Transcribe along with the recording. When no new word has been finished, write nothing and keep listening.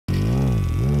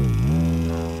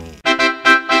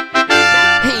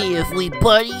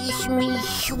everybody, it's me,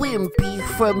 Shrimpy,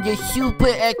 from the Super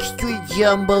Extra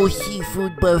Jumbo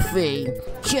Seafood Buffet.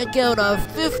 Check out our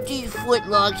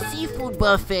 50-foot-long seafood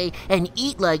buffet and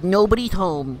eat like nobody's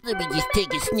home. Let me just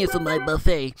take a sniff of my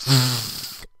buffet.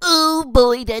 Oh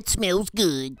boy, that smells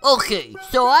good. Okay,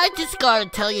 so I just gotta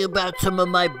tell you about some of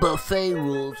my buffet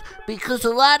rules, because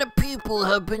a lot of people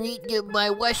have been eating at my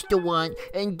restaurant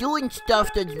and doing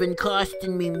stuff that's been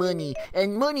costing me money,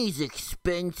 and money's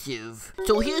expensive.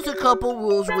 So here's a couple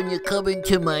rules when you come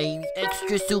into my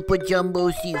extra super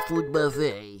jumbo seafood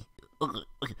buffet.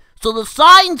 Okay. So the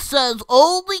sign says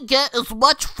only get as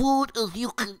much food as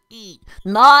you can eat,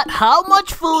 not how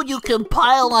much food you can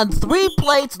pile on 3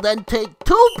 plates, then take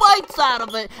 2 bites out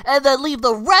of it, and then leave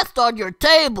the rest on your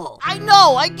table. I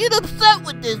know, I get upset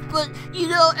with this, but you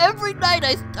know, every night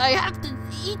I have to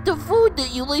eat the food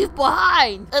that you leave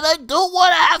behind, and I don't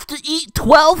want to have to eat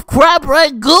 12 crab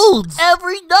rangoons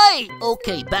every night.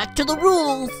 Okay, back to the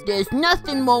rules. There's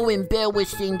nothing more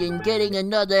embarrassing than getting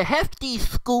another hefty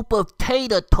scoop of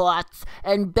tater tots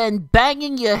and then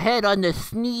banging your head on the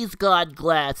sneeze guard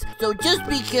glass, so just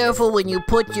be careful when you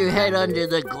put your head under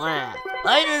the glass.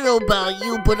 I don't know about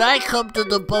you, but I come to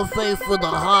the buffet for the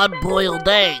hard-boiled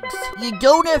eggs. You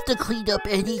don't have to clean up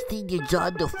anything that's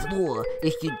on the floor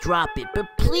if you drop it, but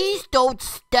please don't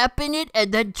step in it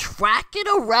and then track it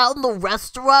around the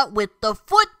restaurant with the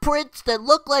footprints that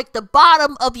look like the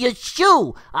bottom of your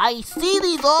shoe. I see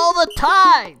these all the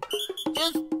time.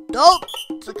 Just don't.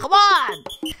 So come on.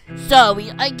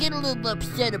 Sorry, I get a little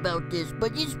upset about this,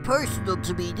 but it's personal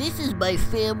to me. This is my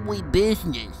family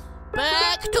business.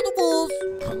 Back to the rules.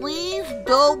 Please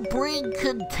don't bring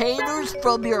containers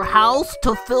from your house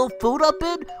to fill food up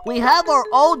in. We have our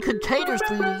own containers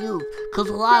for you to use, because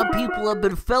a lot of people have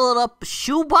been filling up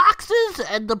shoe boxes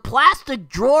and the plastic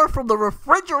drawer from the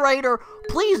refrigerator.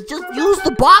 Please just use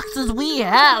the boxes we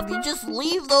have. You just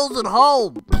leave those at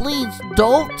home. Please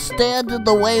don't stand in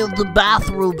the way of the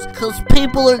bathrooms, because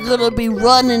people are going to be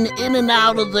running in and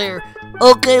out of there.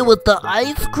 Okay, with the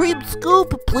ice cream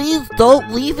scoop, please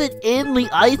don't leave it in the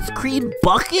ice cream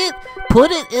bucket. Put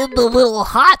it in the little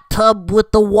hot tub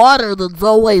with the water that's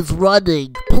always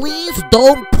running. Please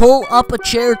don't pull up a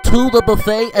chair to the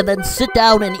buffet and then sit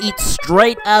down and eat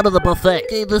straight out of the buffet.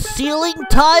 Okay, the ceiling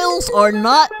tiles are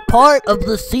not part of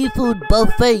the seafood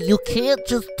buffet. You can't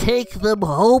just take them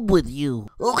home with you.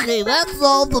 Okay, that's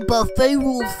all the buffet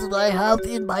rules that I have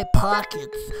in my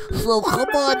pockets. So come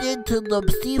on into the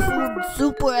seafood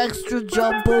super extra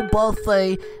jumbo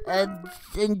buffet and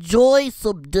enjoy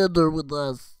some dinner with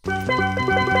us.